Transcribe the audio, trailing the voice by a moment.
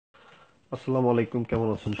আসসালামু আলাইকুম, কেমন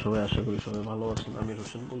আছেন সবাই? আশা করি সবাই ভালো আছেন। আমি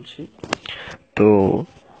রোশন বলছি। তো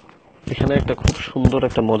এখানে একটা খুব সুন্দর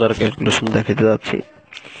একটা মজার ক্যালকুলেশন দেখাতে যাচ্ছি।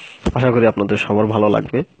 আশা করি আপনাদের সবার ভালো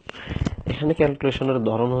লাগবে। এখানে ক্যালকুলেশনের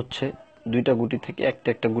ধরন হচ্ছে দুইটা গুটি থেকে একটা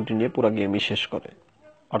একটা গুটি নিয়ে পুরো গেমই শেষ করে,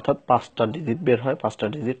 অর্থাৎ 5টা ডিজিট বের হয়, 5টা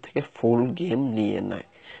ডিজিট থেকে ফুল গেম নিয়ে নেয়।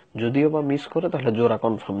 যদিও বা মিস করে তাহলে জোড়া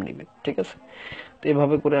কনফার্ম নিবে, ঠিক আছে? তো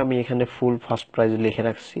এভাবে করে আমি এখানে ফুল ফার্স্ট প্রাইজ লিখে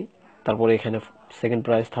রাখছি। তারপরে এখানে second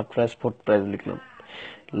prize, third prize, fourth prize লিখলাম।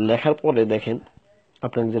 লেখার পরে দেখেন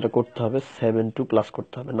আপনাকে যেটা করতে হবে, 7 2 প্লাস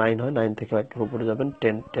করতে হবে। 9 হয়, 9 থেকে একের উপরে যাবেন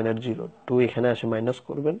 10, 10 এর 0, 2 এখানে আসে মাইনাস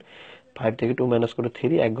করবেন, 5 থেকে 2 মাইনাস করে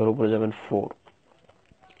 3, এক ঘর উপরে যাবেন 4,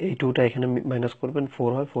 এই 2টা এখানে মাইনাস করবেন, 4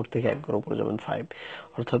 হয়, 4 থেকে এক ঘর উপরে যাবেন 5।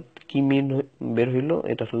 অর্থাৎ কি মিন বের হইলো,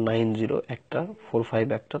 এটা হলো 9 0 একটা, 4 5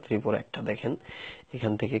 একটা, 3 4 একটা। দেখেন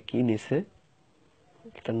এখান থেকে কি নিছে,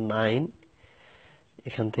 একটা 9,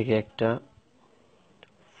 এখান থেকে একটা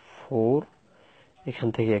 4, এখান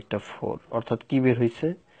থেকে একটা 4, অর্থাৎ কি বের হইছে,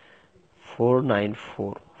 4 9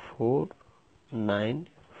 4, 4 9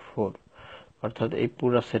 4, অর্থাৎ এই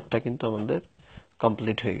পুরো সেটটা কিন্তু আমাদের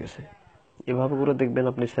কমপ্লিট হয়ে গেছে। এভাবে করে দেখবেন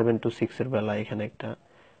আপনি 7 2 6 এর বেলা এখানে একটা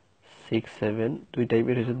 6 7 দুইটাই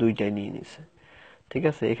বের হয়েছে, দুইটাই নিয়ে নিছে, ঠিক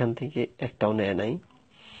আছে? এখান থেকে একটাও নেয় নাই,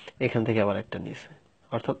 এখান থেকে আবার একটা নিছে,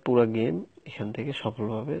 অর্থাৎ পুরো গেম এখান থেকে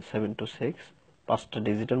সফলভাবে 7 2 6 5টা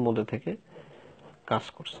ডিজিটের মধ্যে থেকে কাজ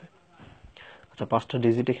করছে। আচ্ছা, 5টা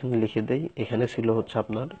ডিজিট এখানে লিখে দেই। এখানে ছিল হচ্ছে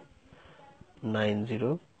আপনার 9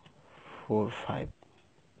 0 4 5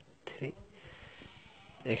 3,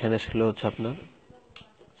 এখানে ছিল হচ্ছে আপনার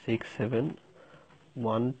 6 7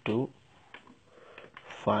 1 2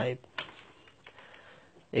 5,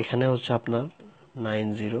 এখানে হচ্ছে আপনার 9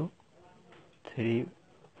 0 3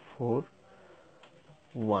 4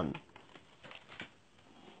 1,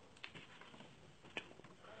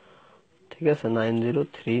 ঠিক আছে? 9 0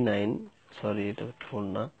 3 9, সরি এটা 4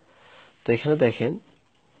 না। তো এখানে দেখেন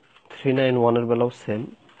 3 9 1 এর বেলাও সেম,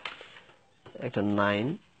 একটা 9,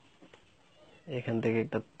 এখান থেকে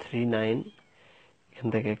একটা 3 9, এখান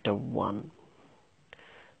থেকে একটা 1,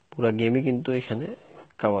 পুরো গেমই কিন্তু এখানে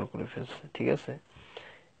কভার করে ফেলছে, ঠিক আছে?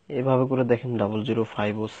 এভাবে করে দেখেন 0 0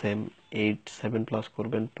 5 ও সেম, 8 7 প্লাস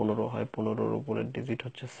করবেন 15 হয়, 15-র উপরের ডিজিট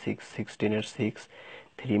হচ্ছে 6, 16 এর 6,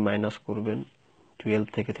 3 মাইনাস করবেন, 12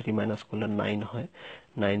 থেকে 3 মাইনাস করলে 9 হয়,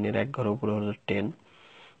 9 এর এক ঘরের উপরে হলো 10,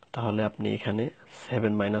 তাহলে আপনি এখানে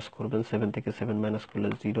 7 মাইনাস করবেন, 7 থেকে 7 মাইনাস করলে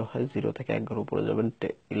 0 হয়, 0 থেকে এক ঘর উপরে যাবেন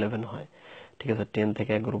 11 হয়, ঠিক আছে? 10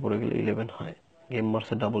 থেকে এক ঘর উপরে গেলে 11 হয়। গেম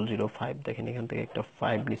মারছে 0 0 5, দেখেন এখান থেকে একটা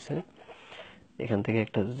 5 নিছে, এখান থেকে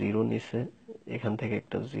একটা 0 নিছে, এখান থেকে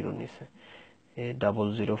একটা 0 নিছে, এই 0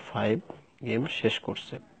 0 5 গেম শেষ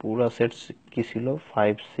করছে। পুরা সেট কি ছিল,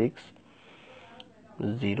 5 6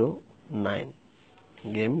 0 9,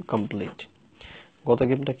 গেম কমপ্লিট। গত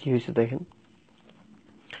গেমটা কি হয়েছে দেখেন,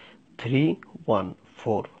 3 1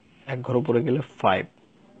 4, এক ঘর উপরে গেলে 5,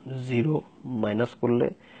 0 মাইনাস করলে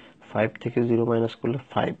 5 থেকে 0 মাইনাস করলে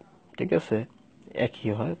 5, ঠিক আছে? একই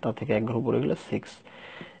হয়, তা থেকে এক ঘর উপরে গেলে 6,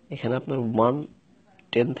 এখানে আপনার 1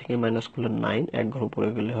 10 থেকে মাইনাস করলে 9, এক ঘর উপরে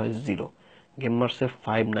গেলে হয় 0। গেম মারছে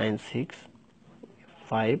 5 9 6,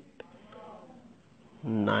 5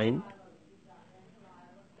 9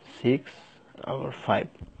 6 আবার 5,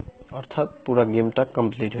 অর্থাৎ পুরো গেমটা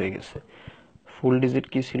কমপ্লিট হয়ে গেছে। ফুল ডিজিট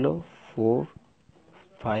কি ছিল, 4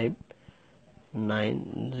 5 9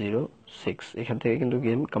 0 6, এখান থেকে কিন্তু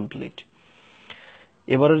গেম কমপ্লিট।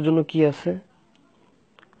 এবারের জন্য কি আছে,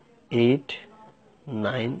 8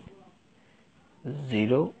 9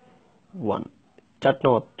 0 1, চারটা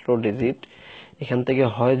মাত্র ডিজিট। এখান থেকে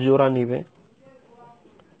হয় জোড়া নিবে,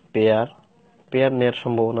 পেয়ার, পেয়ার নেওয়ার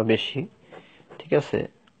সম্ভাবনা বেশি, ঠিক আছে?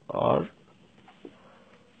 আর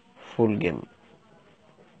ফুল গেম,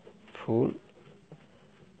 ফুল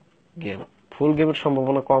গেম, ফুল গেমের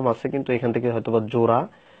সম্ভাবনা কম আছে, কিন্তু এখান থেকে হয়তোবা জোড়া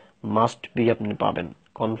মাস্ট বি আপনি পাবেন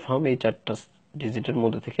কনফার্ম। এই চারটা ডিজিটের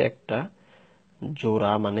মধ্যে থেকে একটা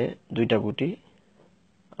জোড়া মানে দুইটা গুটি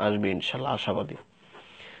আসবে ইনশাল্লাহ, আশাবাদী,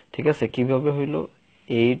 ঠিক আছে? কিভাবে হইলো,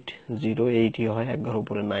 8 0 8ই হয়, এক ঘর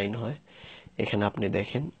উপরে 9 হয়, এখানে আপনি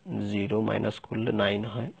দেখেন 0 মাইনাস করলে 9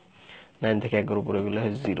 হয়, 9 থেকে এক ঘর উপরে গেলে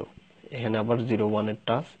হয় 0, এখানে আবার 0 1 এর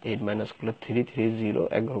টাচ, 8 মাইনাস করলে 3 3 0,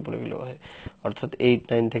 এক ঘর উপরে গেলে হয়, অর্থাৎ 8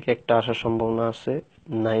 9 থেকে একটা আসার সম্ভাবনা আছে,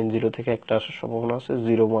 9 0 থেকে একটা আসার সম্ভাবনা আছে,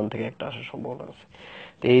 0 1 থেকে একটা আসার সম্ভাবনা আছে।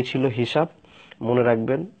 তো এই ছিল হিসাব, মনে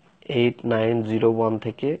রাখবেন 8 9 0 1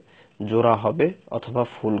 থেকে জোড়া হবে অথবা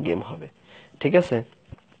ফুল গেম হবে, ঠিক আছে?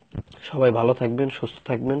 সবাই ভালো থাকবেন, সুস্থ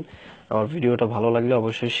থাকবেন। আমার ভিডিওটা ভালো লাগলে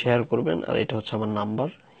অবশ্যই শেয়ার করবেন। আর এটা হচ্ছে আমার নাম্বার,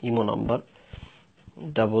 ইমো নাম্বার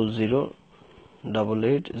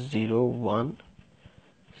 0088017512।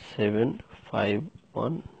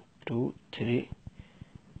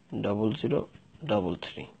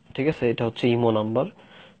 7230033। ঠিক আছে, এটা হচ্ছে ইমো নাম্বার,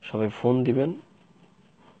 সবাই ফোন দিবেন।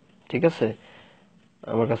 ঠিক আছে,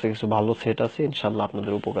 আমার কাছে কিছু ভালো সেট আছে, ইনশাল্লাহ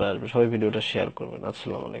আপনাদের উপকারে আসবে। সবাই ভিডিওটা শেয়ার করবেন।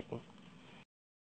 আসসালামু আলাইকুম।